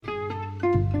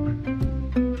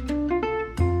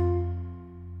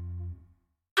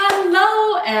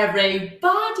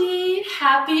everybody.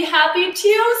 Happy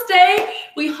Tuesday.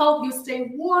 We hope you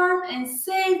stay warm and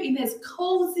safe in this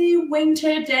cozy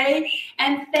winter day.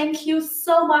 And thank you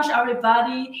so much,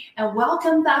 everybody. And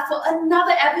welcome back for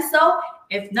another episode.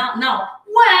 If not now,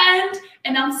 when?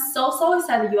 And I'm so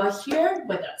excited you are here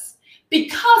with us.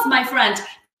 Because, my friend,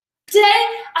 today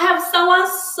I have someone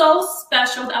so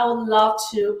special that I would love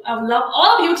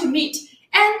all of you to meet.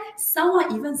 And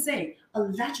someone even say a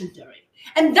legendary.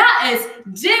 And that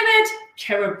is David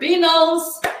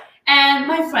Carabinos. And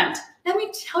my friend, let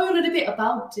me tell you a little bit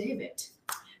about David.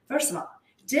 First of all,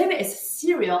 David is a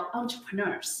serial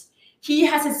entrepreneur. He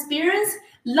has experience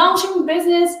launching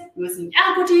business using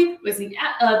equity, using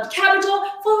capital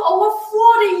for over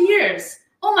 40 years.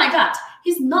 Oh my God,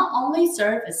 he's not only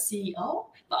served as CEO,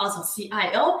 but also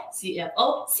CIO,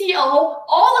 CFO, COO,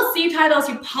 all the C titles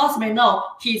you possibly know,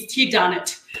 he's done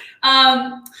it.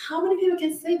 How many people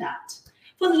can say that?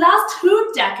 For the last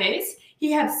 2 decades,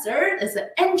 he has served as an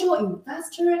angel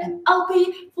investor and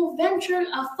LP for venture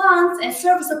funds and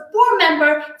served as a board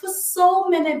member for so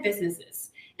many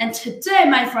businesses. And today,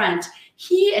 my friend,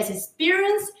 he has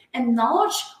experience and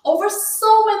knowledge over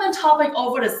so many topics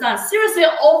over the sun, seriously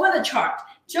over the chart.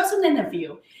 Just to name a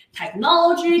few: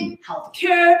 technology,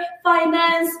 healthcare,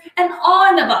 finance, and all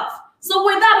and above. So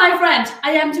with that, my friend,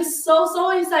 I am just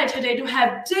so excited today to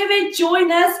have David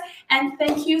join us. And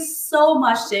thank you so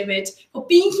much, David, for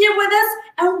being here with us.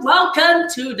 And welcome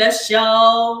to the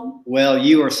show. Well,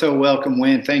 you are so welcome,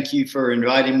 Wen. Thank you for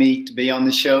inviting me to be on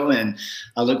the show. And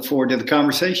I look forward to the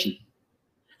conversation.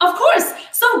 Of course.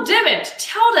 So, David,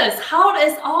 tell us, how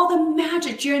does all the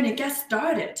magic journey get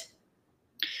started?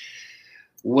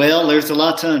 Well, there's a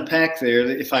lot to unpack there.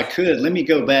 If I could, let me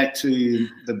go back to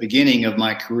the beginning of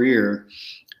my career,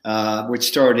 which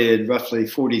started roughly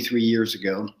 43 years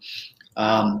ago.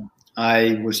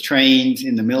 I was trained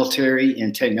in the military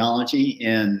in technology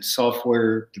and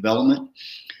software development.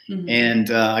 Mm-hmm. And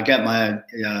I got my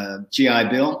GI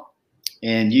Bill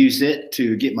and used it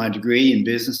to get my degree in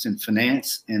business and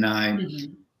finance. And I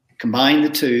combined the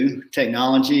two,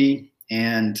 technology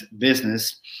and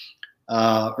business,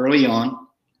 early on,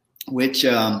 which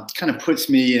kind of puts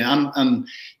me, I'm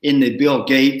in the Bill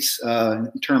Gates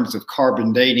in terms of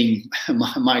carbon dating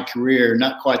my career,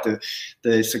 not quite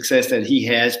the success that he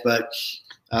has, but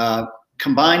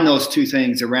combine those two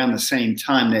things around the same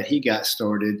time that he got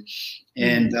started.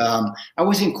 And I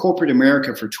was in corporate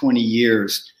America for 20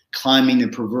 years, climbing the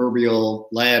proverbial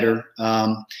ladder,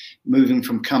 moving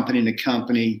from company to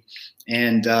company.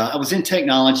 And I was in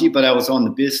technology, but I was on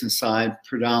the business side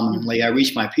predominantly. I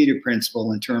reached my Peter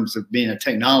Principle in terms of being a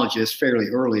technologist fairly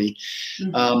early.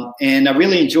 And I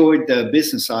really enjoyed the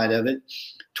business side of it.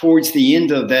 Towards the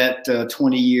end of that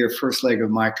 20-year first leg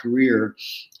of my career,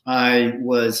 I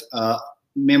was a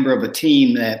member of a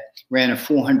team that ran a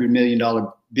 $400 million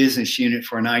business unit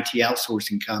for an IT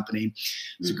outsourcing company.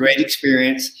 It was a great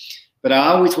experience, but I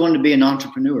always wanted to be an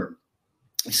entrepreneur.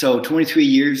 So 23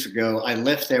 years ago, I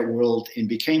left that world and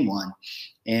became one.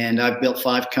 And I've built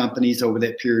 5 companies over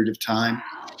that period of time.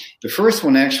 The first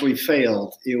one actually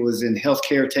failed. It was in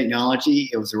healthcare technology.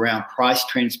 It was around price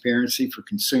transparency for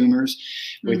consumers,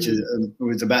 which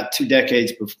was about 2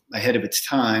 decades ahead of its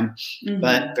time.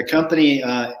 But the company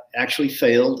actually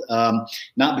failed,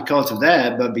 not because of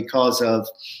that, but because of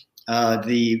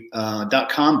the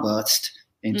 .com bust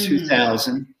in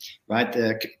 2000. Right,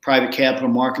 the private capital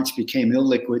markets became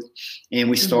illiquid, and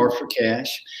we starved for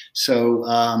cash.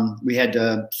 So we had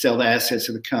to sell the assets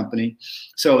of the company.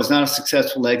 So it was not a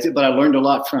successful exit, but I learned a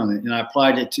lot from it, and I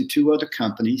applied it to 2 other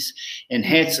companies and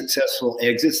had successful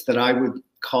exits that I would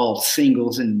call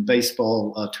singles in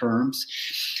baseball terms.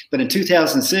 But in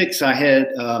 2006, I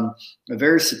had a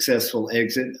very successful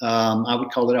exit. I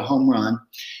would call it a home run.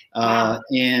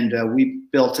 And we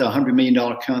built a $100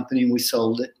 million company, and we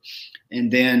sold it. And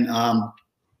then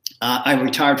I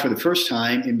retired for the first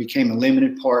time and became a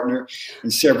limited partner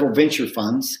in several venture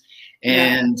funds.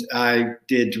 And I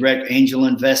did direct angel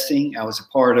investing. I was a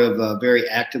part of a very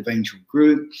active angel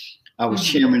group. I was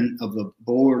chairman of the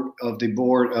board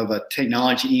of a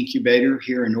technology incubator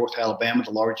here in North Alabama,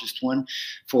 the largest one,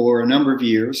 for a number of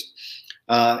years.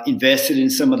 Invested in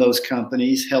some of those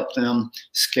companies, helped them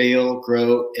scale,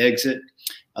 grow, exit.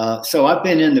 So I've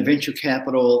been in the venture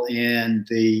capital and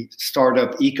the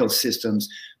startup ecosystems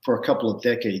for a couple of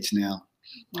decades now.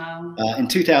 Wow. In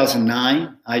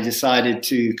 2009, I decided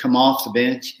to come off the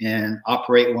bench and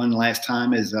operate one last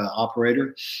time as an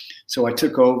operator. So I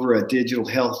took over a digital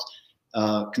health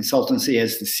consultancy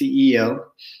as the CEO,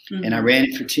 and I ran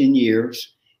it for 10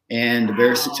 years, and a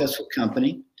very successful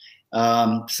company.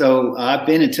 So I've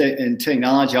been in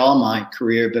technology all my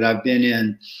career, but I've been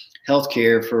in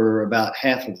healthcare for about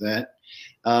half of that.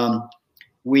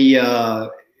 We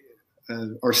are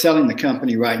selling the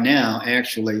company right now,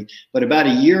 actually. But about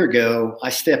a year ago, I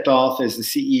stepped off as the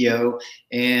CEO,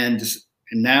 and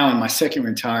now in my second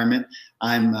retirement,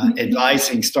 I'm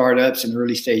advising startups and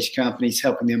early stage companies,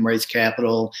 helping them raise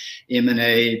capital,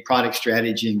 M&A, product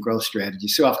strategy, and growth strategy.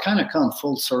 So I've kind of come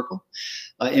full circle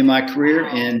in my career,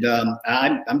 and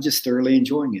I'm just thoroughly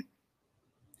enjoying it.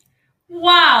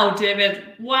 Wow, David.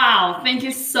 Wow. Thank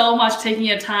you so much for taking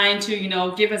your time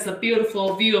to, give us a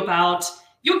beautiful view about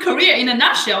your career in a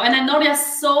nutshell. And I know there's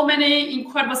so many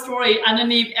incredible stories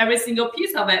underneath every single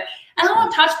piece of it. And I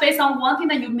want to touch base on one thing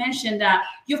that you mentioned, that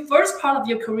your first part of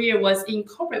your career was in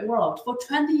corporate world for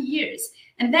 20 years.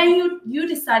 And then you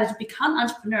decided to become an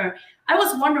entrepreneur. I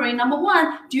was wondering, number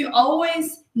one, do you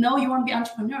always know you want to be an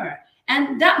entrepreneur?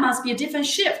 And that must be a different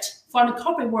shift from the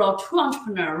corporate world to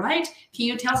entrepreneur, right? Can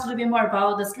you tell us a little bit more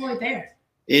about the story there?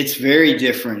 It's very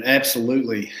different,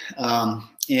 absolutely.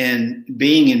 And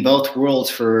being in both worlds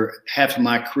for half of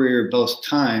my career, both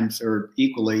times, or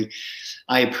equally,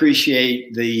 I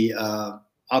appreciate the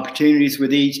opportunities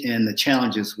with each and the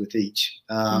challenges with each.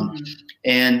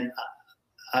 And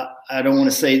I don't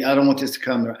want this to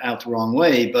come out the wrong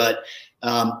way, but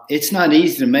it's not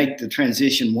easy to make the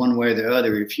transition one way or the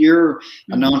other. If you're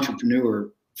an entrepreneur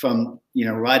from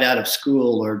right out of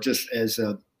school, or just as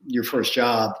your first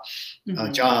jobs,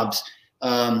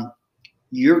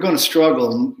 you're going to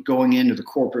struggle going into the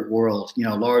corporate world.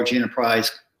 Large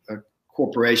enterprise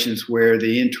corporations where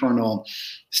the internal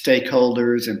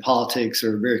stakeholders and politics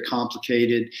are very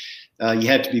complicated. You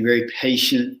have to be very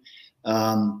patient.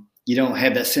 You don't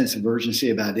have that sense of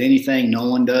urgency about anything. No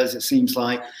one does, it seems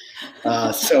like.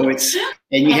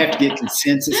 And you have to get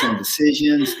consensus on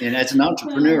decisions. And as an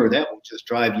entrepreneur, that will just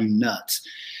drive you nuts.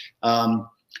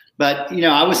 But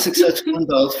I was successful in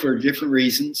both for different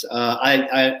reasons.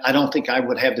 I don't think I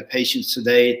would have the patience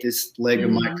today at this leg of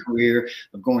my career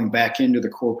of going back into the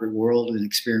corporate world and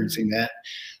experiencing that.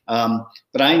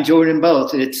 But I enjoyed them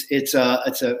both. It's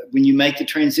when you make the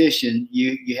transition,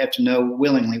 you have to know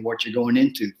willingly what you're going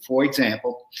into. For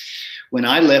example, when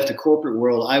I left the corporate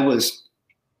world, I was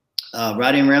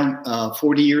right around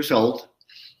 40 years old.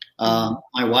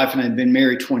 My wife and I had been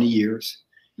married 20 years.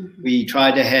 We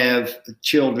tried to have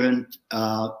children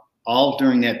all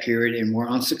during that period and were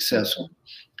unsuccessful.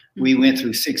 We went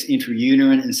through 6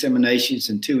 intrauterine inseminations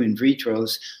and 2 in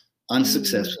vitros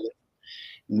unsuccessfully.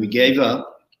 And we gave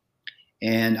up.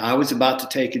 And I was about to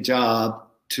take a job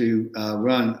to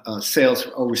run sales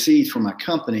overseas for my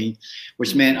company,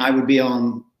 which meant I would be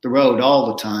on the road all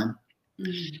the time.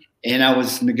 And I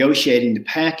was negotiating the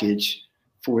package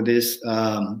for this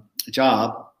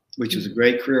job, which was a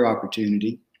great career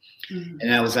opportunity.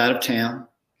 And I was out of town,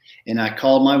 and I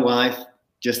called my wife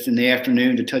just in the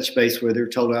afternoon to touch base with her,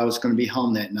 told her I was going to be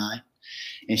home that night.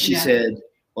 And she said,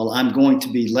 well, I'm going to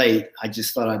be late. I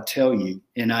just thought I'd tell you.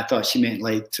 And I thought she meant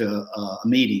late to a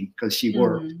meeting because she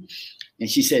worked. And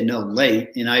she said, no, late.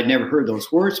 And I'd never heard those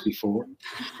words before.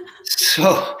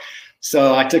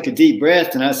 So I took a deep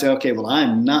breath and I said, okay, well,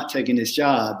 I'm not taking this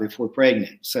job if we're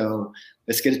pregnant. So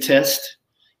let's get a test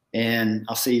and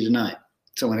I'll see you tonight.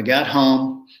 So when I got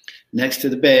home, next to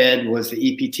the bed was the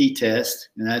EPT test,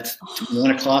 and that's 1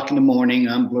 o'clock in the morning.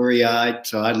 I'm blurry-eyed,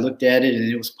 so I looked at it,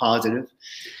 and it was positive.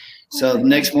 So the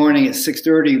next morning at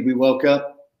 6:30, we woke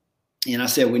up, and I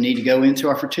said, we need to go into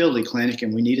our fertility clinic,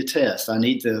 and we need a test. I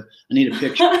need a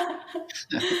picture.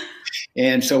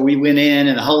 And so we went in,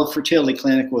 and the whole fertility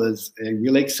clinic was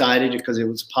really excited because it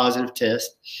was a positive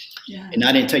test. And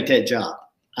I didn't take that job.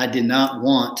 I did not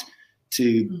want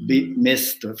to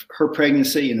miss her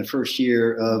pregnancy in the first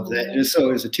year of that. And so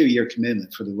it was a 2-year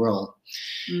commitment for the role.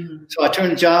 So I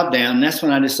turned the job down, and that's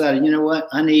when I decided, you know what,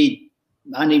 I need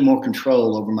more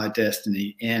control over my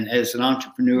destiny. And as an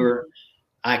entrepreneur,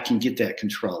 I can get that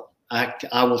control.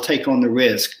 I will take on the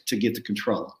risk to get the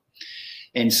control.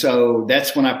 And so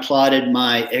that's when I plotted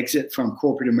my exit from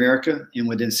corporate America. And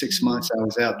within 6 months, I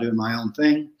was out doing my own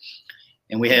thing.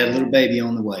 And we had a little baby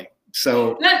on the way.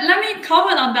 So let me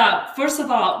comment on that. First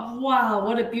of all, wow,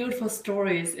 what a beautiful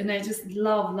stories. And I just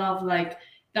love like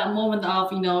that moment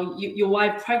of, your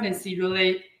wife pregnancy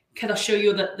really kind of show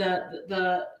you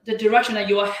the direction that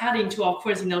you are heading to. Of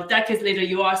course, decades later,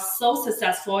 you are so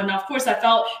successful. And of course, I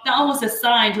felt that almost a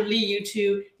sign to lead you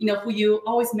to, who you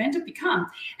always meant to become.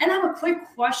 And I have a quick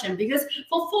question, because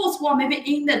for folks who are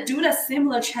maybe do that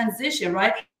similar transition,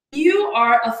 right? you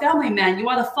are a family man, you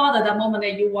are the father the moment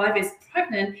that your wife is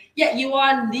pregnant, yet you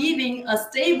are leaving a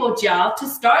stable job to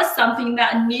start something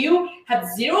that new, have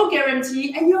zero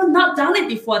guarantee, and you're not done it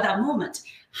before that moment.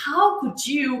 How could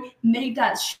you make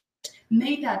that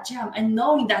jump and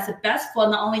knowing that's the best for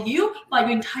not only you, but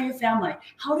your entire family?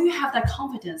 How do you have that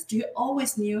confidence? Do you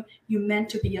always knew you meant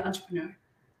to be an entrepreneur?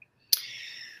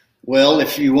 Well,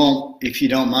 if you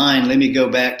don't mind, let me go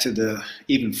back to the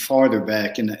even farther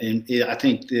back, and I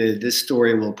think this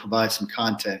story will provide some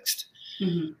context.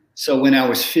 Mm-hmm. So when I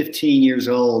was 15 years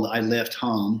old, I left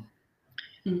home.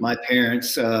 Mm-hmm. My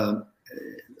parents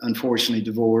unfortunately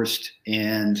divorced,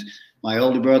 and my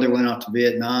older brother went off to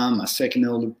Vietnam. My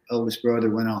second oldest brother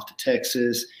went off to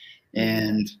Texas,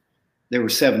 and there were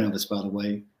 7 of us, by the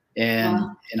way. And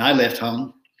I left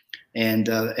home. And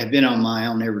have been on my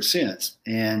own ever since.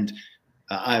 And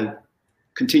I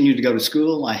continued to go to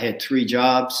school. I had 3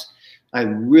 jobs. I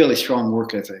had really strong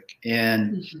work ethic.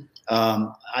 And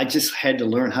I just had to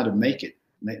learn how to make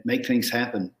things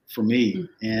happen for me.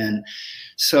 Mm-hmm. And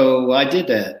so I did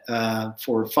that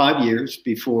for 5 years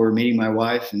before meeting my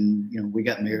wife. And, we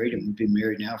got married, and we've been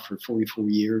married now for 44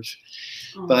 years.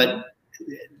 Mm-hmm. But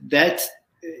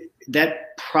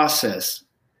that process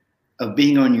of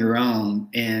being on your own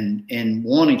and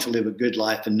wanting to live a good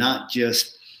life, and not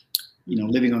just,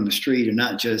 living on the street, or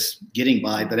not just getting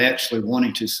by, but actually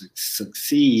wanting to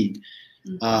succeed,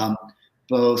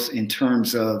 both in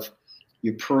terms of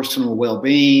your personal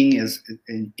well-being, as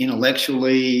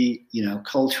intellectually,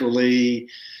 culturally,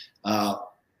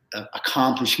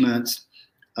 accomplishments.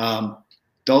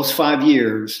 Those 5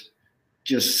 years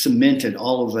just cemented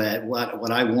all of that,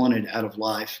 what I wanted out of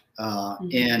life,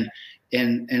 and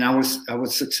I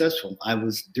was successful. I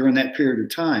was during that period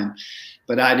of time,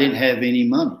 but I didn't have any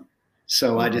money.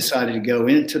 So I decided to go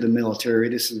into the military.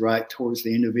 This is right towards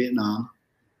the end of Vietnam,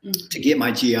 to get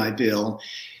my GI Bill,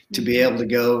 to be able to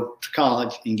go to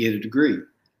college and get a degree.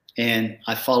 And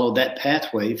I followed that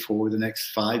pathway for the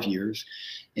next 5 years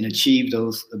and achieved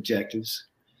those objectives.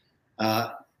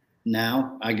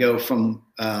 Now I go from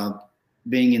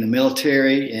being in the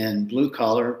military and blue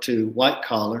collar to white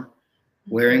collar,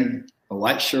 wearing a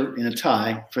white shirt and a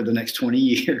tie for the next 20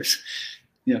 years,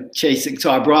 chasing. So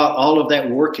I brought all of that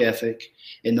work ethic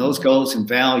and those goals and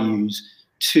values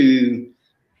to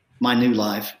my new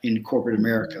life in corporate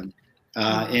America.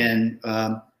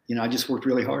 I just worked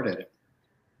really hard at it.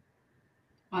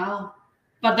 Wow.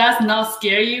 But that's not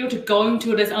scare you to go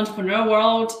into this entrepreneur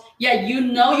world? Yeah,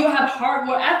 you have hard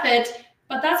work ethic,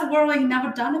 but that's a world you've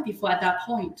never done it before at that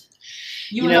point.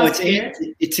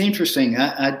 It's interesting.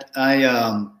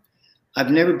 I've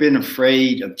never been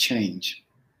afraid of change.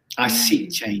 I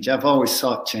seek change. I've always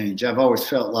sought change. I've always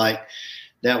felt like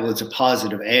that was a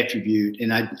positive attribute,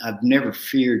 and I've never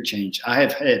feared change.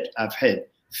 I've had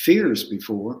fears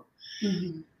before.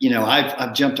 Mm-hmm.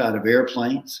 I've jumped out of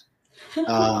airplanes.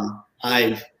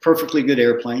 I've perfectly good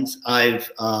airplanes.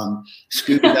 I've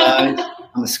scuba dived.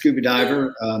 I'm a scuba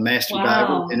diver, master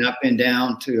diver, and I've been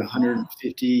down to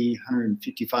 150,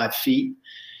 155 feet.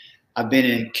 I've been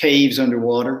in caves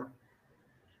underwater.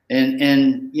 And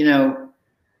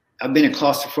I've been in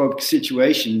claustrophobic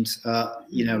situations,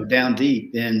 down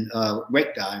deep in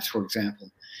wreck dives, for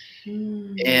example.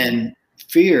 And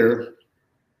fear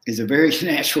is a very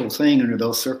natural thing under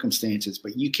those circumstances,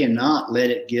 but you cannot let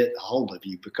it get a hold of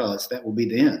you, because that will be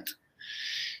the end.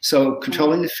 So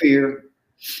controlling the fear,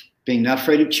 being not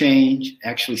afraid of change,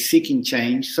 actually seeking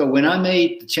change. So when I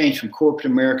made the change from corporate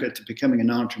America to becoming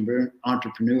an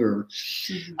entrepreneur,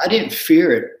 I didn't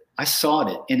fear it. I sought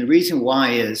it. And the reason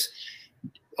why is,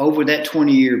 over that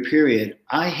 20-year period,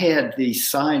 I had these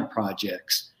side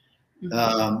projects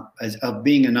of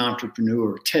being an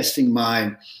entrepreneur, testing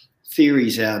my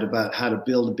theories out about how to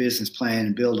build a business plan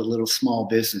and build a little small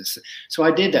business. So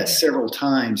I did that several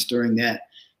times during that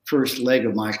first leg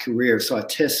of my career. So I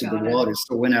tested the waters.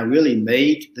 So when I really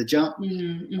made the jump,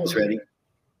 I was ready.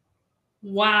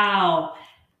 Wow,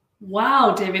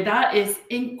 David, that is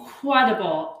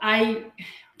incredible.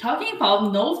 Talking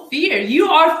about no fear, you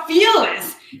are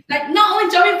fearless. Like, not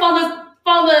only jumping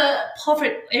from the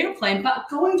perfect airplane, but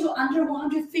going to under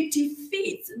 150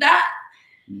 feet.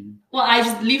 Well, I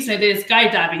just listened to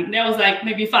skydiving. That was like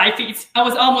maybe 5 feet. I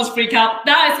was almost freaked out.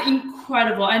 That is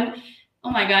incredible. And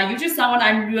oh my God, you're just someone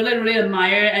I really, really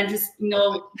admire, and just,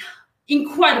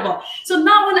 incredible. So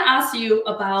now I want to ask you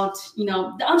about,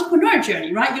 the entrepreneur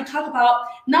journey, right? You talk about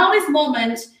now this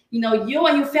moment, you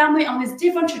and your family on this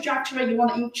different trajectory. You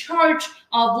want to in charge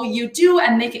of what you do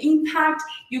and make an impact.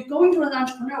 You're going to the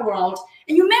entrepreneur world.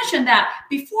 And you mentioned that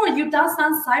before you've done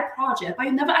some side project, but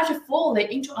you never actually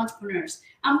fully into entrepreneurs.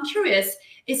 I'm curious,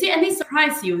 is there any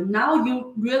surprise you? Now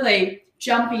you really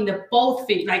jump in the both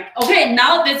feet, like, okay,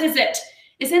 now this is it.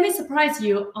 Is there any surprise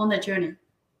you on the journey?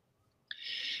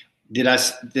 Did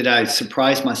I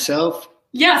surprise myself?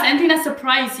 Yes, anything that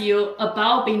surprised you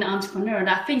about being an entrepreneur,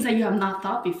 that things that you have not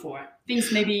thought before, things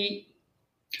maybe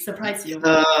surprise you?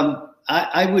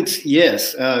 I would,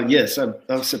 yes, I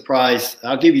was surprised.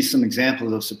 I'll give you some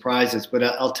examples of surprises, but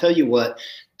I'll tell you what,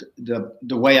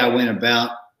 the way I went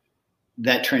about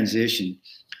that transition.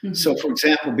 Mm-hmm. So, for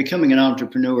example, becoming an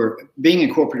entrepreneur, being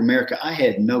in corporate America, I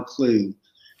had no clue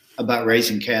about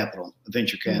raising capital,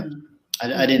 venture capital.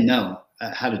 Mm-hmm. I didn't know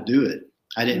how to do it.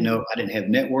 I didn't know. I didn't have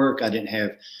network. I didn't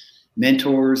have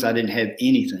mentors. I didn't have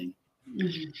anything.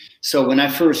 Mm-hmm. So when I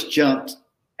first jumped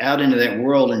out into that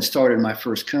world and started my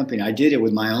first company, I did it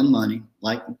with my own money,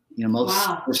 like most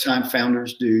first-time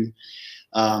founders do.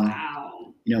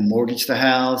 Mortgaged the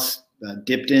house,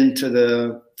 dipped into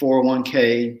the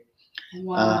 401k.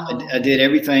 Wow. I did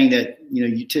everything that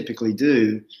you typically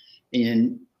do,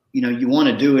 and you want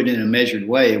to do it in a measured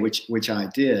way, which I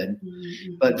did.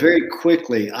 Mm-hmm. But very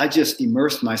quickly, I just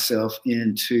immersed myself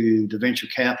into the venture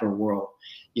capital world.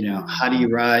 Mm-hmm. How do you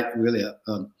write really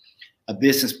a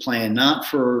business plan, not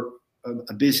for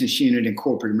a business unit in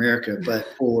corporate America, but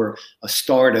for a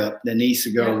startup that needs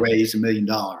to go raise $1 million,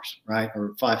 right?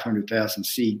 Or 500,000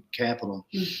 seed capital.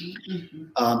 Mm-hmm.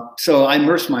 Mm-hmm. So I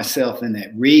immersed myself in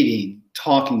that, reading,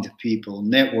 talking to people,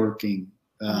 networking,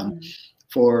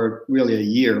 for really a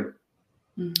year,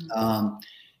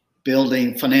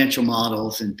 building financial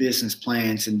models and business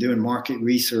plans and doing market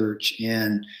research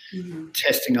and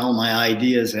testing all my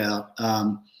ideas out,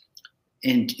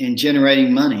 and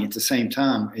generating money at the same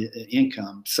time,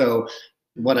 income. So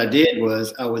what I did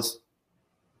was I was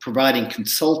providing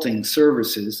consulting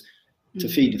services to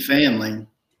feed the family.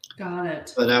 Got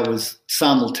it. But I was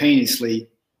simultaneously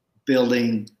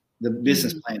building the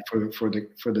business plan for the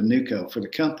NewCo, for the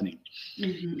company.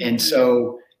 Mm-hmm. And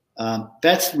so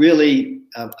that's really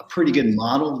a pretty good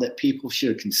model that people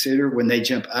should consider when they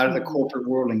jump out of the corporate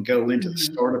world and go into the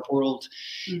startup world,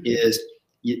 is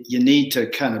you need to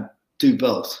kind of do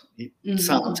both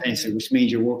simultaneously, which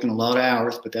means you're working a lot of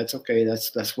hours, but that's okay.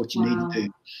 That's what you need to do.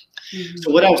 Mm-hmm.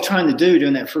 So what I was trying to do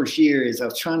during that first year is I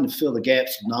was trying to fill the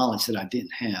gaps of knowledge that I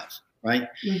didn't have. Right.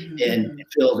 Mm-hmm. And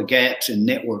fill the gaps in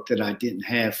network that I didn't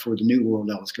have for the new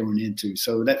world I was going into.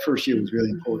 So that first year was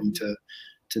really important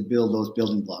to build those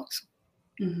building blocks.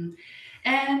 Mm-hmm.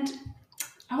 And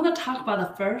I want to talk about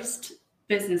the first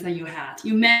business that you had.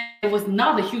 You mentioned it was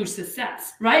not a huge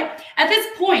success, right? At this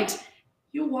point,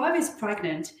 your wife is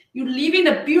pregnant. You're leaving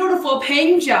the beautiful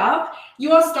paying job.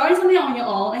 You are starting something on your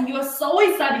own, and you are so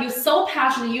excited. You're so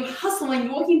passionate. You're hustling.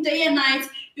 You're working day and night.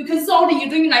 You're consulting.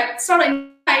 You're doing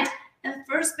starting night. And the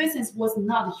first business was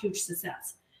not a huge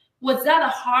success. Was that a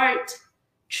hard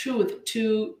truth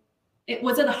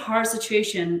was it a hard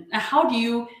situation? And how do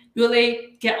you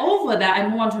really get over that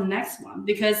and move on to the next one?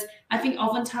 Because I think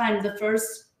oftentimes the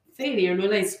first failure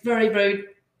really is very, very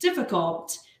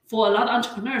difficult for a lot of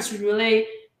entrepreneurs to really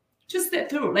just step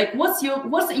through. Like what's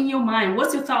in your mind?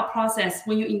 What's your thought process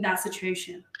when you're in that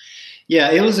situation?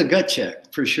 Yeah, it was a gut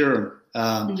check for sure.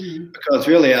 Because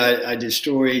really I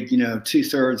destroyed,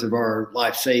 2/3 of our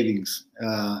life savings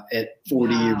at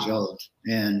 40 years old.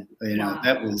 And,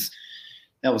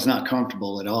 that was not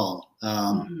comfortable at all.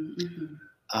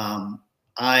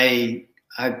 I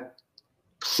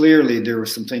clearly there were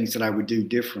some things that I would do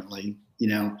differently,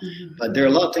 but there are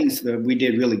a lot of things that we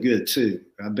did really good too.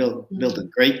 I built a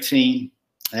great team.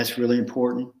 That's really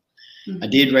important. I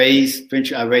did raise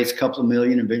a couple of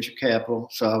million in venture capital.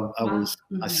 So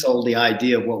I sold the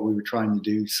idea of what we were trying to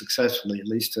do successfully, at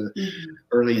least to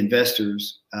early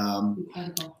investors.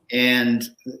 And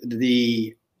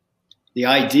the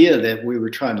idea that we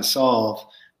were trying to solve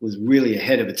was really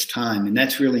ahead of its time. And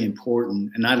that's really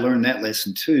important. And I learned that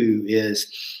lesson too, is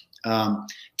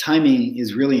timing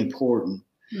is really important.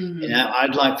 And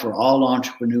I'd like for all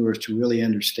entrepreneurs to really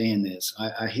understand this.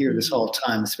 I hear this all the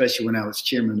time, especially when I was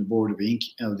chairman of the board of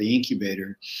the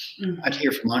incubator. I'd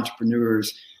hear from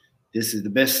entrepreneurs, this is the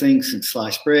best thing since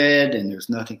sliced bread, and there's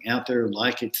nothing out there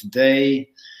like it today.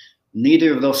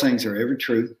 Neither of those things are ever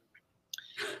true.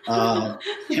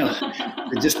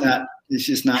 It's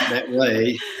just not that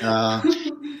way.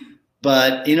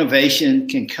 But innovation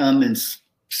can come in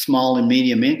small and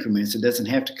medium increments. It doesn't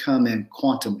have to come in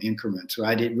quantum increments,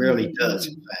 right? It rarely does,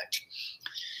 in fact.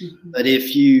 Mm-hmm. But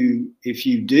if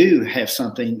you do have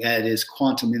something that is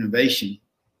quantum innovation,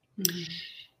 mm-hmm.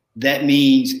 that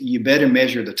means you better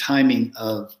measure the timing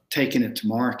of taking it to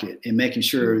market and making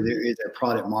sure mm-hmm. there is a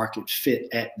product market fit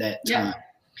at that time.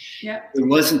 Yeah. It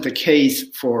wasn't the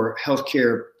case for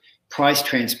healthcare price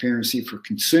transparency for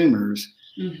consumers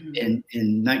mm-hmm. in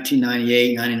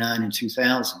 1998, 99, and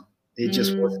 2000. It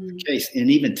just wasn't the case. And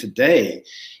even today,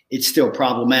 it's still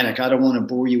problematic. I don't want to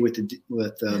bore you with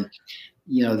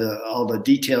all the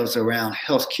details around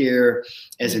healthcare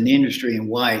as an industry and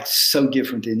why it's so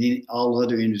different than all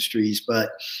other industries.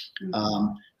 But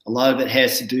a lot of it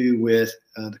has to do with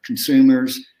the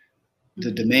consumers.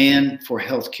 The demand for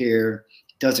healthcare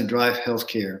doesn't drive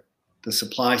healthcare. The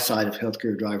supply side of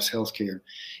healthcare drives healthcare,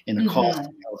 and the cost of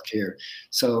healthcare.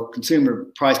 So consumer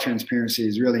price transparency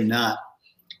is really not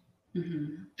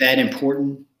that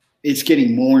important. It's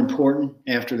getting more important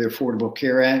after the Affordable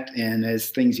Care Act and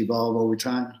as things evolve over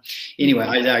time. Anyway,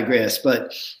 I digress.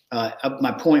 But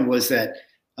my point was that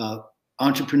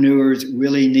entrepreneurs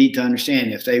really need to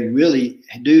understand if they really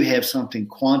do have something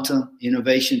quantum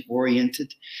innovation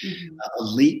oriented, a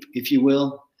leap, if you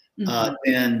will,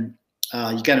 then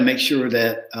you got to make sure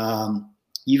that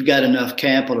you've got enough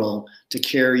capital to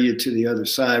carry you to the other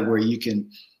side where you can,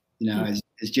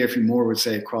 as Jeffrey Moore would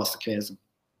say, across the chasm.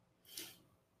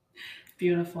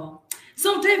 Beautiful.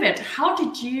 So David, how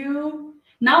did you,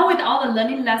 now with all the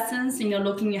learning lessons,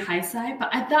 looking in hindsight, but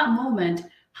at that moment,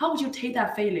 how would you take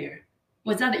that failure?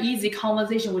 Was that an easy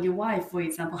conversation with your wife, for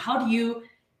example? How do you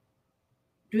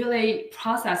really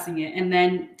processing it and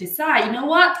then decide, you know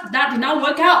what, that did not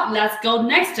work out, let's go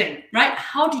next thing, right?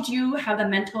 How did you have the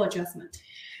mental adjustment?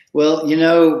 Well,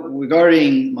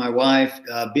 regarding my wife,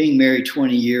 being married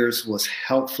 20 years was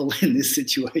helpful in this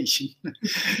situation,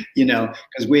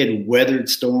 because we had weathered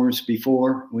storms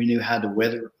before. We knew how to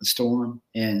weather a storm,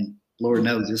 and Lord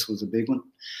knows this was a big one.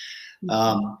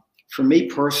 For me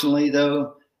personally,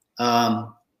 though,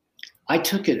 I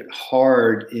took it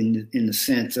hard in the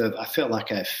sense of I felt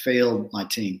like I failed my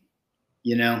team.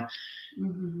 That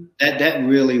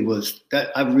really was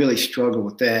that. I really struggled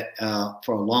with that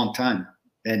for a long time.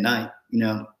 At night,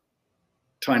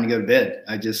 trying to go to bed.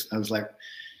 I was like,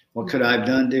 what could I have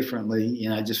done differently?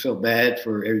 I just felt bad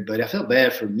for everybody. I felt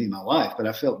bad for me and my wife, but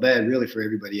I felt bad really for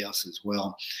everybody else as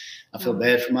well. I felt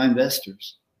bad for my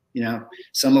investors,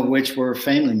 some of which were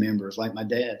family members like my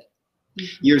dad.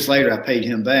 Years later, I paid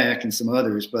him back and some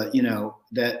others, but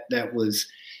that was,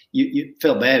 you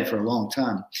felt bad for a long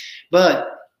time.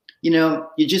 But, you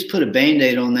just put a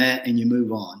Band-Aid on that and you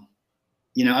move on.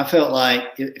 I felt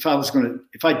like if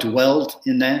I dwelled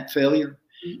in that failure,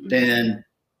 then,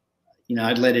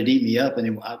 I'd let it eat me up,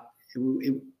 and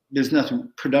there's nothing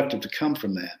productive to come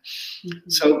from that.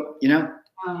 So,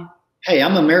 hey,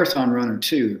 I'm a marathon runner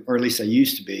too, or at least I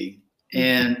used to be.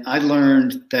 And I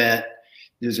learned that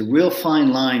there's a real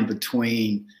fine line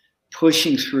between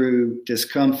pushing through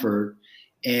discomfort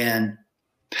and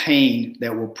pain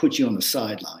that will put you on the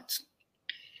sidelines.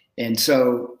 And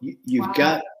so you've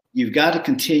got to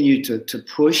continue to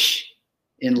push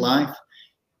in life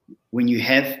when you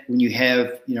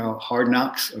have hard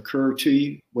knocks occur to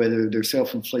you, whether they're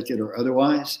self-inflicted or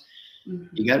otherwise.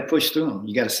 You got to push through them.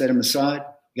 You got to set them aside.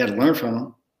 You got to learn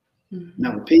from them,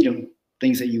 not repeat them,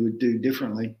 things that you would do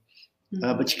differently.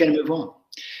 But you got to move on.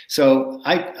 So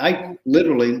I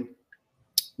literally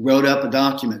wrote up a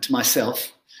document to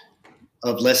myself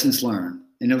of lessons learned,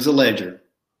 and it was a ledger,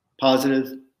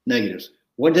 positive, negatives.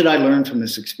 What did I learn from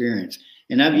this experience?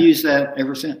 And I've used that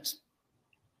ever since.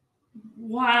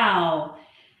 Wow.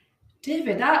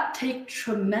 David, that takes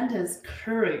tremendous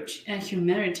courage and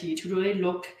humanity to really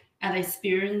look at the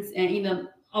experience and in an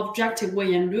objective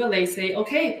way and really say,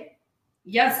 okay,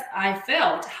 yes, I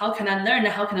failed. How can I learn?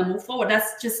 How can I move forward?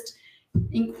 That's just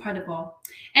incredible.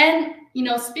 And,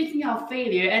 speaking of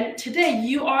failure, and today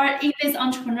you are in this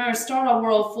entrepreneur startup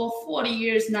world for 40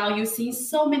 years now. You've seen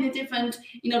so many different,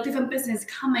 different businesses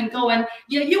come and go. And,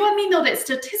 you and me know that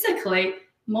statistically,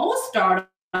 most startups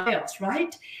fails,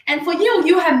 right? And for you,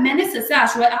 you have many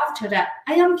success right after that.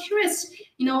 I am curious,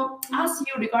 ask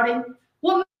you regarding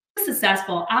what made you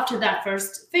successful after that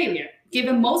first failure,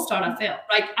 given most startups fail.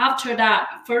 Like after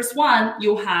that first one,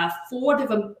 you have 4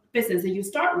 different businesses you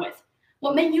start with.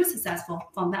 What made you successful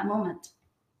from that moment?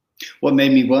 What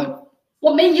made me what?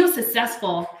 What made you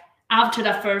successful after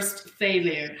the first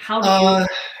failure? How did you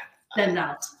stand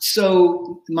out?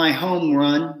 So my home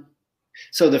run.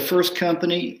 So the first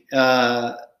company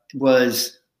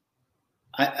was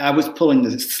I was pulling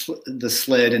the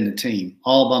sled and the team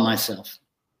all by myself,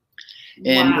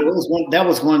 and that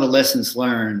was one of the lessons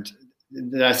learned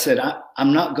that I said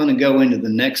I'm not going to go into the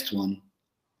next one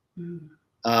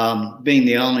being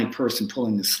the only person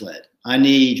pulling the sled. I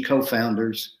need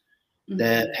co-founders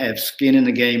that have skin in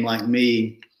the game like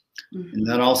me, and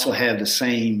that also have the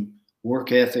same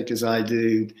work ethic as I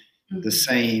do, the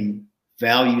same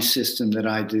value system that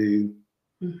I do.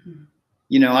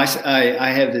 You know, I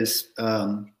have this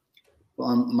on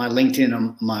my LinkedIn,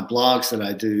 on my blogs that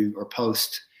I do or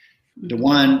post. The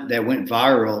one that went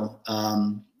viral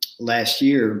last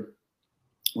year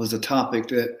was a topic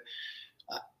that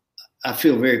I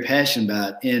feel very passionate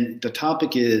about. And the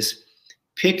topic is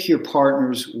pick your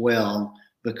partners well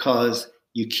because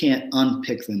you can't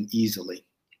unpick them easily.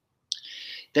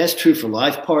 That's true for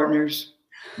life partners.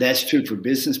 That's true for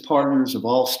business partners of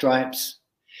all stripes.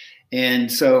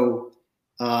 And so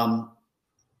I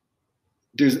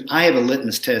have a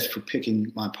litmus test for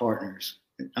picking my partners.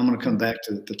 I'm going to come back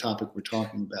to the topic we're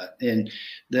talking about. And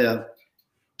the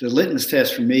litmus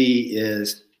test for me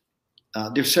is,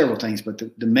 there's several things, but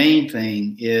the main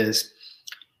thing is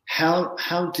how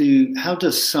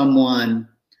does someone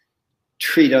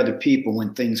treat other people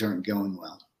when things aren't going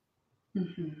well?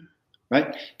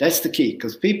 Right? That's the key,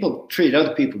 because people treat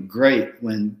other people great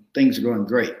when things are going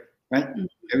great, right?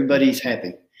 Everybody's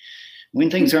happy. When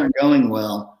things aren't going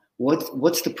well,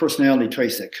 what's the personality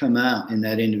traits that come out in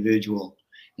that individual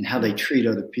and how they treat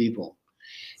other people?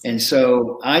 And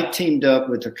so I teamed up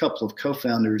with a couple of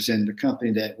co-founders in the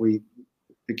company that we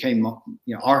became,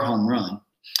 our home run.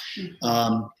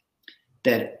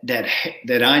 That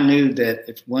I knew that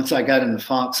if once I got in the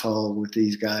foxhole with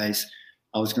these guys,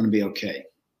 I was going to be okay.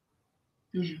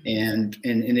 And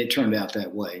it turned out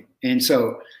that way. And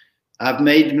so I've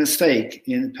made a mistake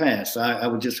in the past. I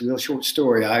was just a real short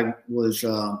story. I was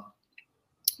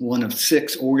one of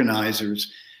 7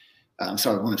 organizers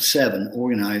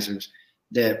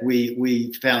that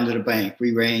we founded a bank.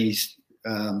 We raised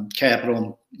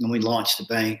capital and we launched a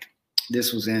bank.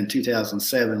 This was in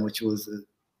 2007, which was the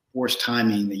worst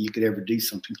timing that you could ever do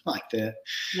something like that.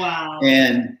 Wow.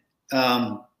 And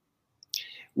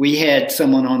we had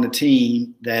someone on the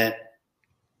team that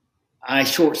I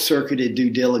short-circuited due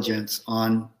diligence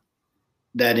on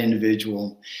that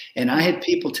individual. And I had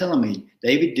people telling me,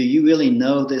 David, do you really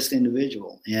know this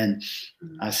individual? And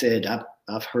I said,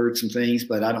 I've heard some things,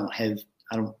 but I'm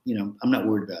not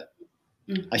worried about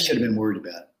it. I should have been worried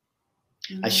about it.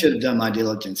 I should have done my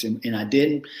diligence. And I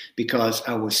didn't, because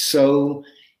I was so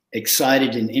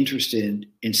excited and interested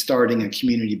in starting a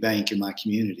community bank in my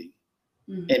community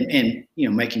and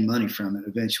making money from it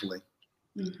eventually.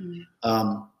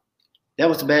 That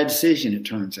was a bad decision, it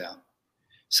turns out.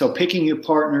 So picking your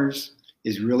partners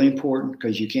is really important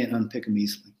because you can't unpick them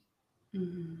easily.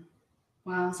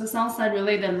 Wow, so it sounds like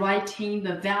really the right team,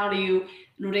 the value,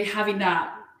 really having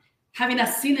that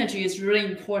synergy is really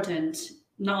important,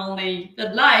 not only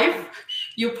in life,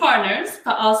 your partners,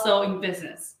 but also in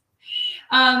business.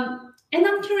 And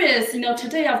I'm curious,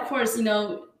 today, of course,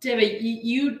 David,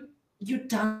 you've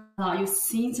done a lot, you've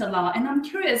seen a lot, and I'm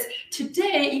curious,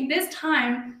 today, in this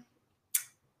time,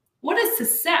 what does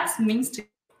success means to you?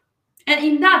 And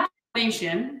in that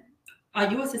definition, are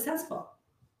you successful?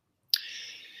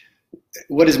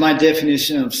 What is my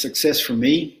definition of success for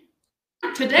me?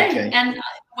 Today. Okay. And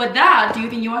with that, do you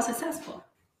think you are successful?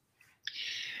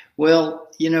 Well,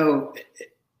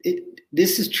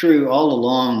 this is true all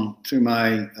along through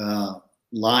my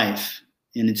life,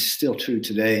 and it's still true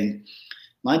today.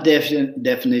 My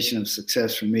definition of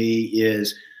success for me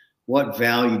is, what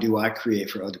value do I create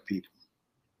for other people?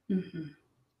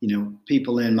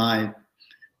 People in my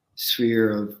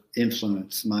sphere of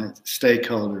influence, my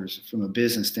stakeholders from a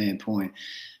business standpoint,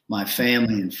 my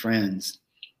family and friends.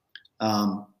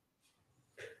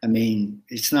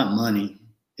 It's not money.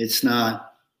 It's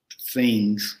not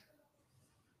things.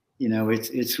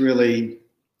 It's really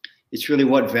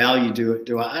what value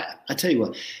do I tell you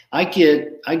what, I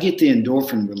get the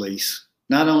endorphin release,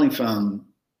 not only from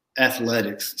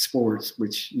athletics, sports,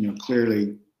 which,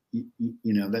 clearly,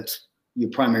 that's your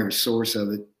primary source of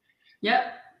it.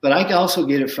 Yep. But I also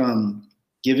get it from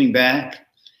giving back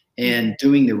and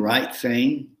doing the right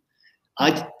thing.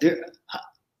 I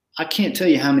can't tell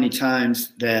you how many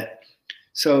times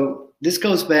so this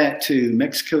goes back to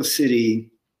Mexico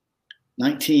City,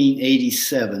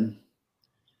 1987.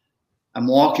 I'm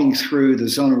walking through the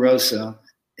Zona Rosa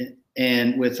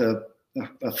and with a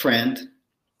friend,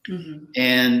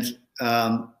 and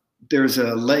there's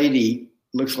a lady,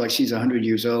 looks like she's 100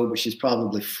 years old, but she's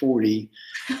probably 40,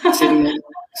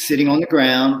 sitting on the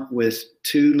ground with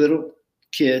 2 little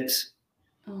kids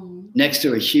next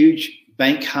to a huge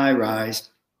bank high-rise,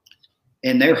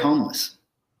 and they're homeless,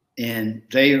 and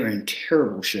they are in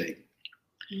terrible shape.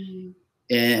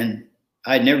 And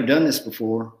I had never done this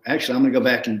before. Actually, I'm going to go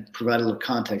back and provide a little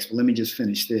context, but let me just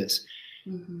finish this.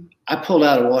 I pulled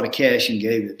out a wad of cash and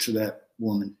gave it to that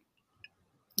woman.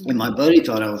 And my buddy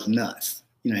thought I was nuts.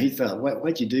 You know, he thought,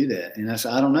 why'd you do that? And I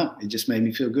said, I don't know. It just made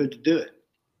me feel good to do it.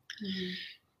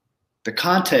 The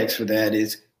context for that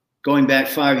is going back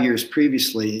 5 years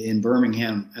previously in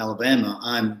Birmingham, Alabama.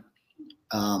 I'm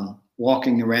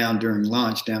walking around during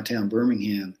lunch downtown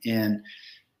Birmingham, and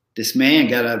this man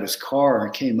got out of his car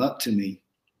and came up to me,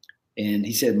 and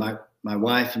he said, my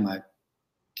wife and my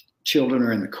children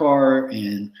are in the car,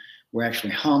 and we're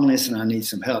actually homeless, and I need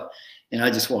some help. And I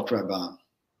just walked right by him.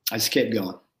 I just kept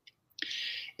going.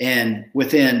 And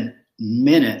within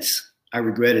minutes, I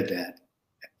regretted that.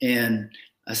 And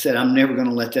I said, I'm never going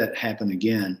to let that happen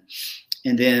again.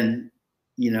 And then,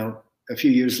 you know, a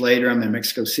few years later, I'm in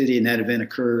Mexico City and that event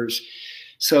occurs.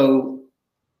 So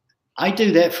I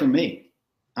do that for me.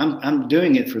 I'm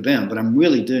doing it for them, but I'm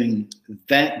really doing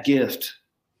that gift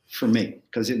for me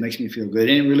because it makes me feel good.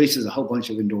 And it releases a whole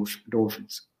bunch of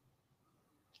endorphins.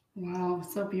 Wow,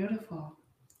 so beautiful.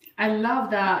 I love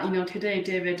that, you know, today,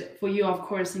 David, for you, of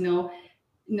course,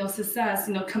 success,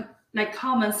 like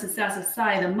common success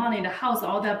aside, the money, the house,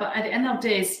 all that. But at the end of the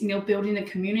day, it's, building a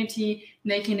community,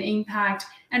 making an impact.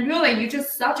 And really, you're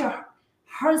just such a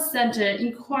heart-centered,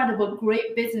 incredible,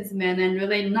 great businessman. And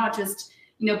really not just,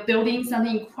 building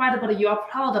something incredible that you are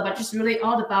proud of, but just really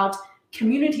all about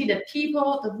community, the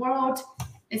people, the world.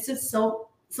 It's just so,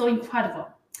 so incredible.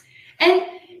 And,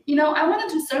 I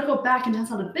wanted to circle back in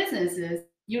terms of the businesses.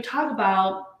 You talk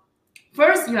about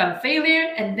first you have a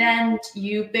failure, and then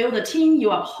you build a team, you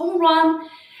have a home run.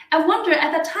 I wonder,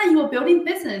 at the time you were building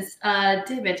business,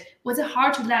 David, was it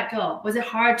hard to let go? Was it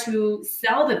hard to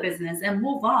sell the business and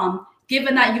move on,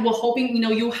 given that you were hoping,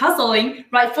 you were hustling,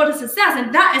 right, for the success,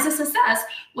 and that is a success?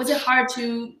 Was it hard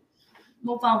to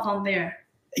move on from there?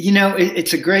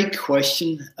 It's a great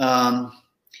question.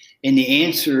 And the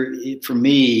answer for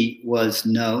me was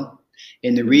no.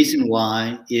 And the reason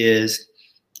why is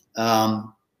the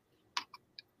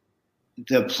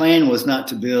plan was not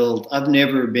to build. I've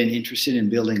never been interested in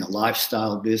building a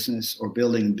lifestyle business or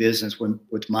building a business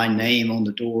with my name on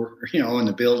the door, on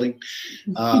the building.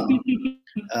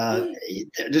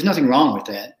 There's nothing wrong with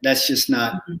that. That's just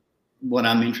not what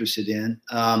I'm interested in.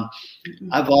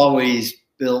 I've always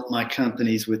built my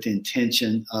companies with the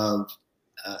intention of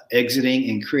exiting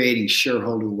and creating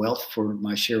shareholder wealth for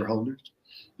my shareholders,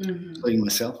 including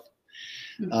myself.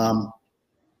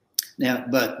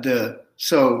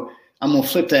 So I'm going to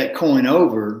flip that coin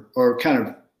over, or kind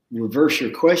of reverse your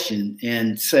question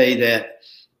and say that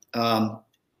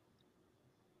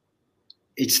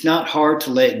it's not hard to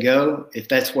let go if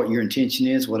that's what your intention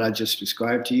is, what I just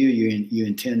described to you. You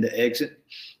intend to exit.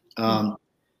 The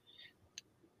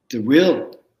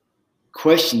real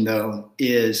question, though,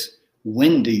 is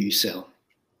when do you sell?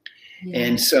 Yeah.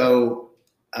 And so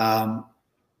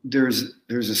there's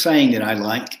a saying that I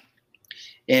like,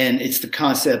 and it's the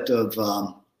concept of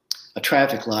a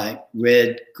traffic light,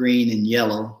 red, green, and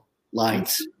yellow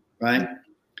lights, right?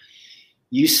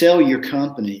 You sell your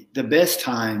company. The best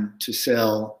time to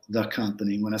sell the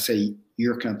company, when I say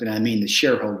your company, I mean the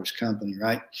shareholders' company,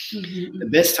 right? The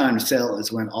best time to sell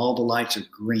is when all the lights are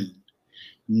green,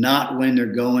 not when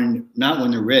they're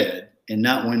red, and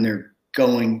not when they're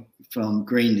going from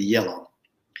green to yellow.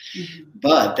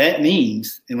 But that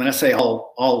means, and when I say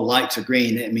all lights are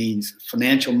green, that means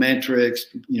financial metrics,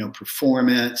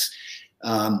 performance,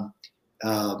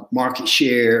 market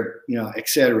share, et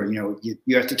cetera.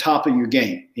 You're at the top of your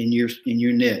game in your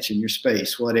niche, in your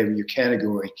space, whatever your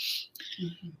category,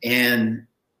 and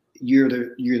you're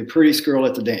the prettiest girl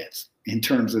at the dance in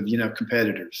terms of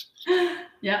competitors.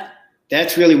 Yeah.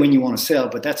 That's really when you want to sell,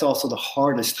 but that's also the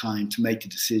hardest time to make the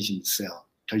decision to sell,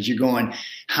 because you're going,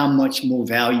 how much more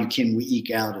value can we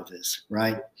eke out of this,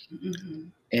 right?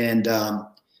 And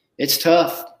it's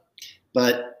tough,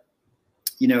 but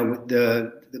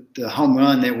the home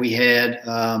run that we had,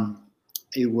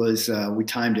 it was we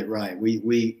timed it right.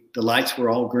 The lights were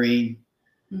all green,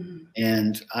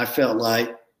 and I felt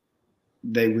like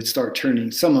they would start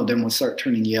turning. Some of them would start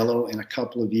turning yellow in a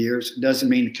couple of years. It doesn't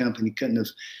mean the company couldn't have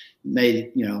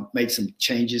made some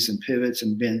changes and pivots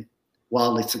and been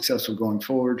wildly successful going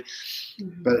forward.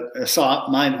 But I saw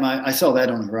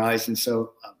that on the horizon,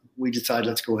 so we decided,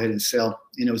 let's go ahead and sell,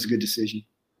 and it was a good decision.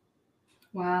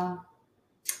 Wow,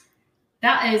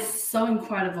 that is so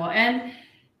incredible. And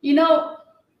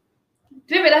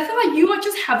David, I feel like you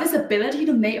just have this ability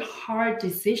to make hard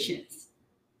decisions.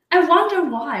 I wonder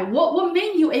why. What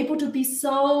made you able to be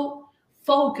so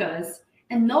focused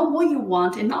and know what you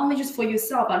want, and not only just for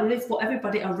yourself, but really for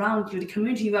everybody around you, the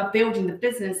community you are building, the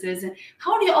businesses, and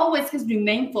how do you always just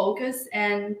remain focused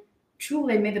and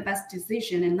truly make the best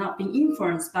decision and not being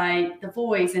influenced by the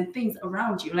voice and things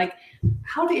around you? Like,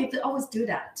 how do you always do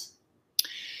that?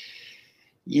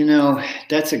 You know,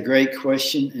 that's a great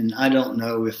question, and I don't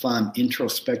know if I'm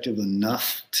introspective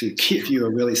enough to give you a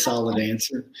really solid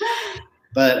answer.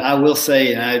 But I will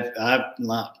say, and I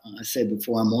said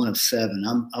before, I'm one of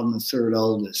seven. I'm the third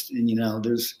oldest, and you know,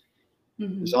 there's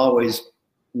always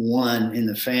one in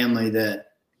the family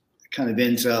that kind of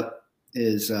ends up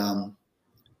is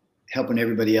helping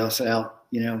everybody else out,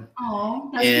 you know.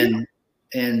 Oh,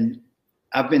 and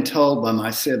I've been told by my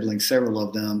siblings, several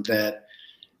of them, that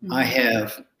I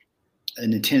have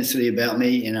an intensity about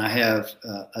me, and I have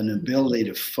an ability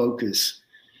to focus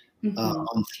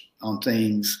on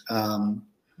things and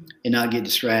not get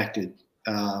distracted,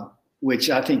 which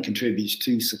I think contributes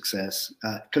to success,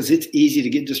 because it's easy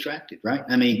to get distracted, right?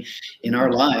 I mean, in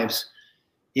our lives,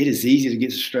 it is easy to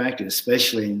get distracted,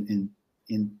 especially in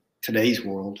today's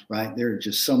world, right? There are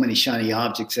just so many shiny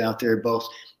objects out there, both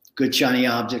good shiny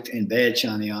objects and bad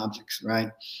shiny objects, right?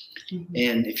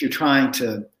 And if you're trying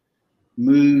to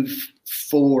move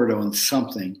forward on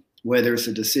something, whether it's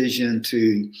a decision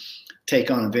to take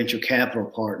on a venture capital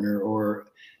partner or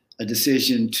a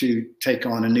decision to take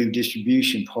on a new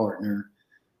distribution partner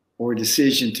or a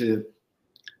decision to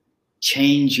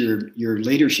change your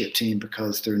leadership team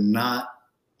because they're not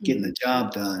getting the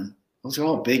job done, those are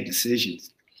all big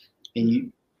decisions.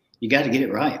 And you got to get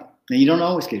it right. Now, you don't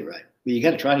always get it right, but you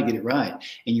got to try to get it right.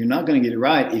 And you're not going to get it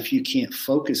right if you can't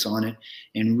focus on it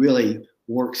and really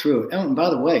work through it. Oh, and by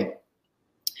the way,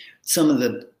 some of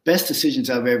the best decisions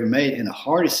I've ever made and the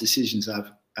hardest decisions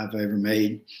I've ever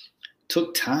made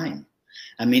took time.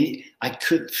 I mean, I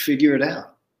couldn't figure it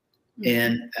out.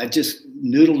 And I just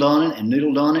noodled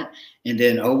on it. And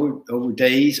then over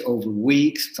days, over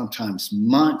weeks, sometimes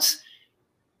months,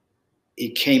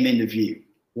 it came into view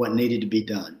what needed to be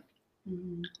done.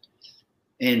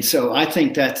 And so I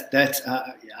think that's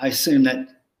I assume that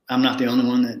I'm not the only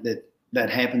one that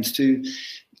happens to.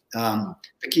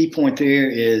 The key point there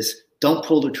is don't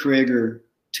pull the trigger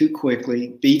too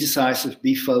quickly. Be decisive,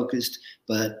 be focused,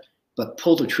 but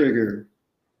pull the trigger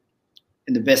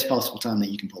in the best possible time that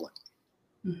you can pull it.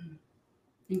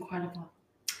 Incredible.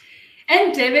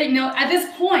 And David, you know, at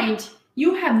this point,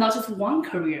 you have not just one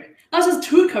career, not just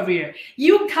two careers.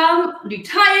 You come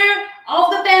retire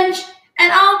off the bench and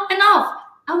on and off.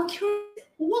 I'm curious,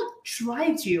 what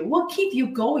drives you? What keeps you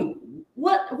going?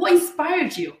 What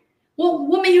inspired you?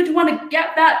 What made you want to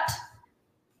get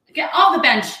off the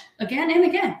bench again and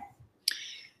again?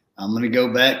 I'm going to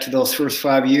go back to those first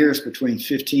 5 years between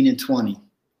 15 and 20.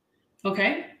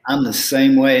 Okay. I'm the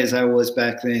same way as I was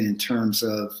back then in terms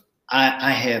of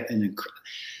I have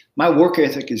my work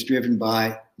ethic is driven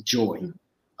by joy.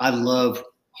 I love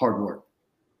hard work.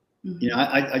 You know,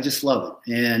 I just love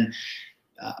it. And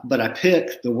but I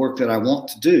pick the work that I want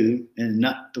to do and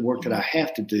not the work that I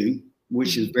have to do,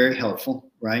 which is very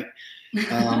helpful, right?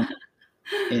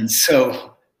 And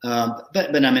so,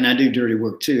 but I mean, I do dirty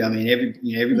work too. I mean,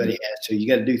 everybody has to. You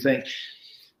got to do things.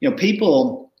 You know,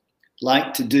 people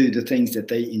like to do the things that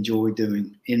they enjoy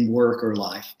doing in work or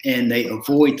life, and they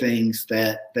avoid things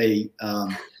that they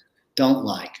don't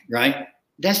like, right?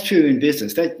 That's true in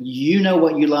business. That you know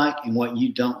what you like and what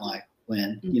you don't like,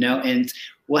 when you know, and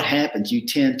what happens, you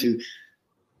tend to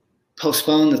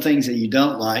postpone the things that you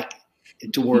don't like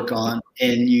to work on,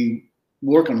 and you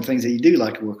work on the things that you do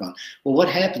like to work on. Well, what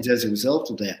happens as a result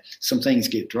of that? Some things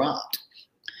get dropped.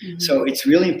 So it's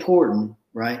really important,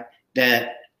 right,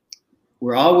 that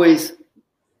we're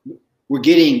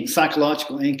getting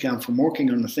psychological income from working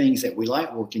on the things that we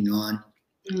like working on,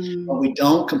 but we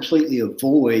don't completely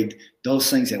avoid those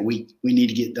things that we need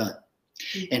to get done.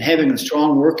 And having a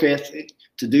strong work ethic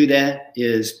to do that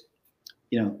is,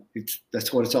 you know,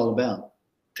 that's what it's all about,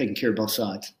 taking care of both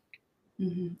sides.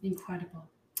 Incredible.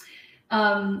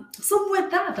 So with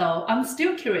that though, I'm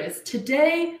still curious.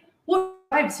 Today, what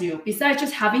drives you besides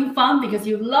just having fun because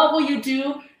you love what you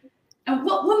do? And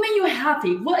what made you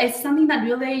happy? What is something that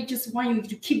really just want you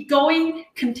to keep going,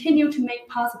 continue to make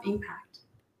positive impact?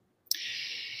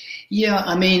 Yeah,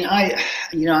 I mean, I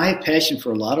have passion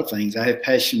for a lot of things. I have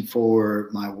passion for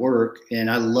my work, and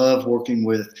I love working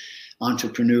with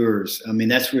entrepreneurs. I mean,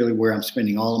 that's really where I'm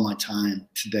spending all of my time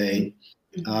today.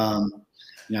 You know,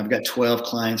 I've got 12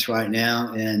 clients right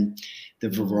now, and the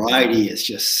variety is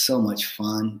just so much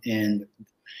fun. And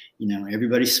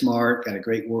everybody's smart, got a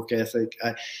great work ethic.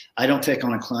 I don't take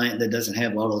on a client that doesn't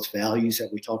have all those values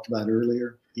that we talked about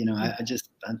earlier. I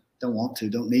don't want to,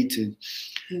 don't need to.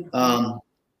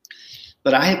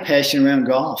 But I have passion around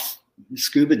golf,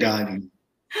 scuba diving.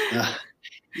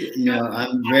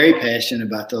 I'm very passionate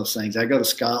about those things. I go to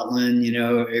Scotland,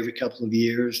 every couple of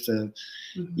years to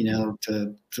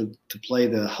play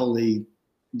the Holy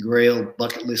Grail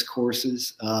bucket list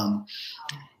courses. My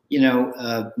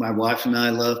wife and I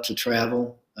love to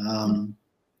travel. Wow.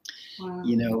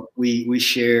 We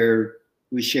share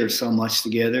so much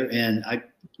together, and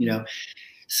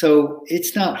so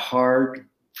it's not hard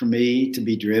for me to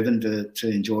be driven to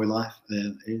enjoy life.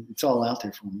 It's all out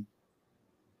there for me.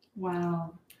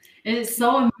 Wow. It's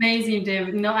so amazing,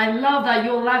 David. I love that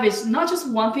your life is not just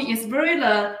one thing, it's very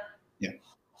the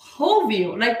whole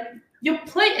view. Like your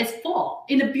plate is full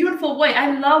in a beautiful way.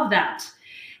 I love that.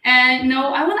 And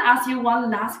I want to ask you one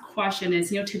last question is,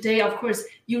 today, of course,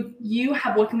 you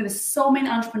have working with so many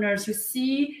entrepreneurs. You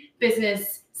see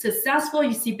business successful,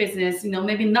 you see business,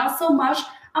 maybe not so much.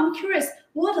 I'm curious,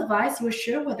 what advice you will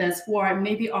share with us for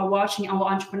maybe are watching our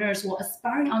entrepreneurs or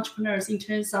aspiring entrepreneurs in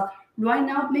terms of right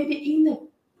now, maybe in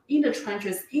the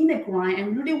trenches, in the grind,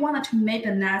 and really wanted to make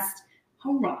the next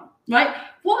home run, right?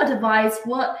 What advice,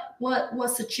 what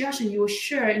suggestion you will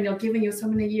share, given you so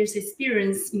many years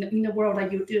experience in the world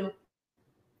that you do?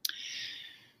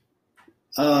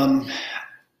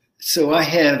 So I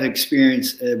have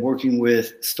experience working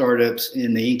with startups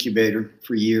in the incubator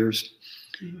for years.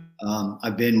 Mm-hmm.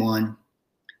 I've been one.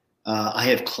 I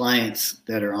have clients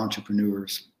that are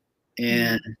entrepreneurs,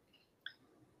 and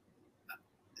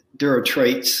there are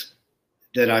traits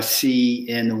that I see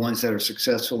in the ones that are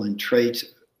successful and traits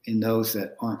in those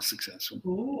that aren't successful.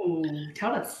 Ooh,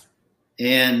 tell us.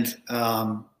 And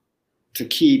to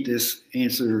keep this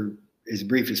answer as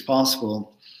brief as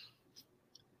possible,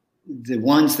 the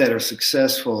ones that are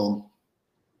successful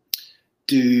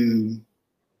do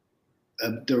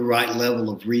the right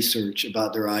level of research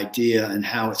about their idea and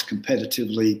how it's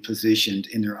competitively positioned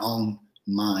in their own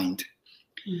mind.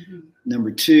 Mm-hmm. Number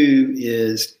two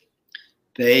is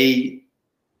they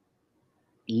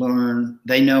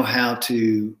know how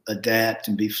to adapt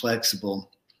and be flexible,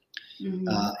 mm-hmm.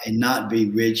 And not be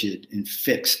rigid and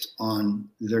fixed on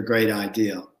their great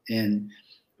idea. And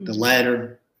mm-hmm. the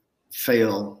latter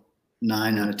fail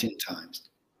 9 out of 10 times.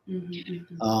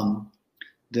 Mm-hmm.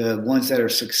 The ones that are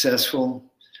successful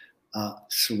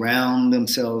surround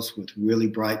themselves with really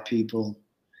bright people,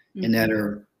 mm-hmm. and that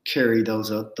carry those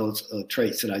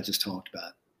traits that I just talked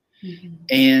about. Mm-hmm.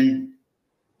 And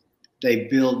they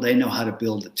know how to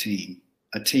build a team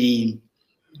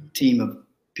of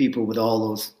people with all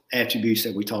those attributes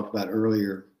that we talked about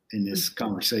earlier in this mm-hmm.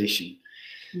 conversation.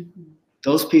 Mm-hmm.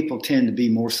 Those people tend to be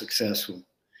more successful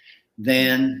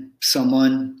than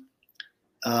someone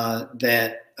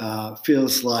that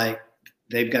feels like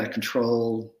they've got to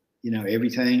control,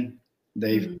 everything.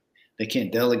 Mm-hmm. They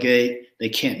can't delegate, they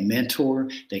can't mentor,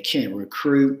 they can't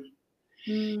recruit.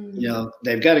 Mm-hmm.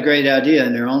 They've got a great idea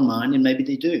in their own mind, and maybe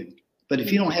they do. But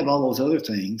if you don't have all those other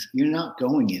things, you're not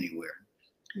going anywhere.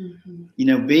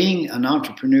 Mm-hmm. Being an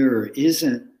entrepreneur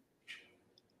isn't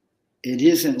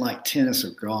like tennis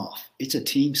or golf. It's a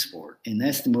team sport. And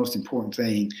that's the most important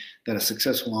thing that a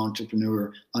successful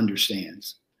entrepreneur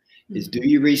understands, mm-hmm. is do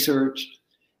your research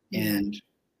and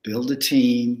build a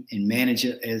team and manage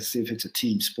it as if it's a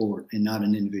team sport and not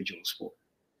an individual sport.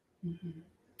 Mm-hmm.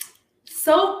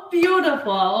 So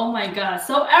beautiful. Oh my God.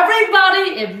 So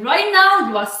everybody, if right now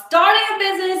you are starting a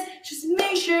business, just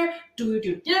make sure, do your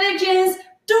due diligence,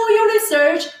 do your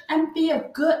research, and be a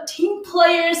good team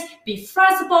players, be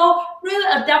flexible, really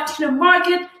adapt to the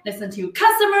market, listen to your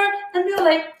customer, and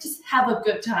really just have a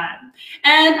good time.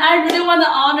 And I really want to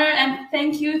honor and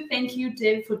thank you,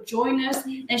 Dave, for joining us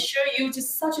and share you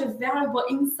just such a valuable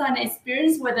insight and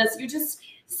experience with us. You just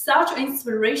such an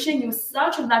inspiration. You're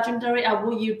such a legendary at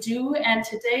what you do. And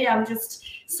today I'm just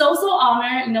so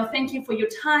honored. Thank you for your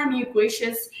time, your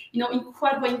gracious,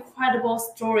 incredible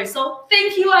story. So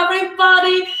thank you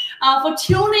everybody for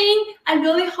tuning. I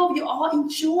really hope you all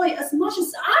enjoy as much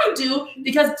as I do,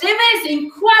 because David is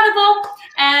incredible.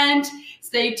 And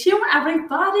stay tuned,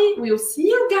 everybody. We'll see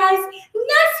you guys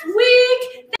next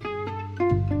week.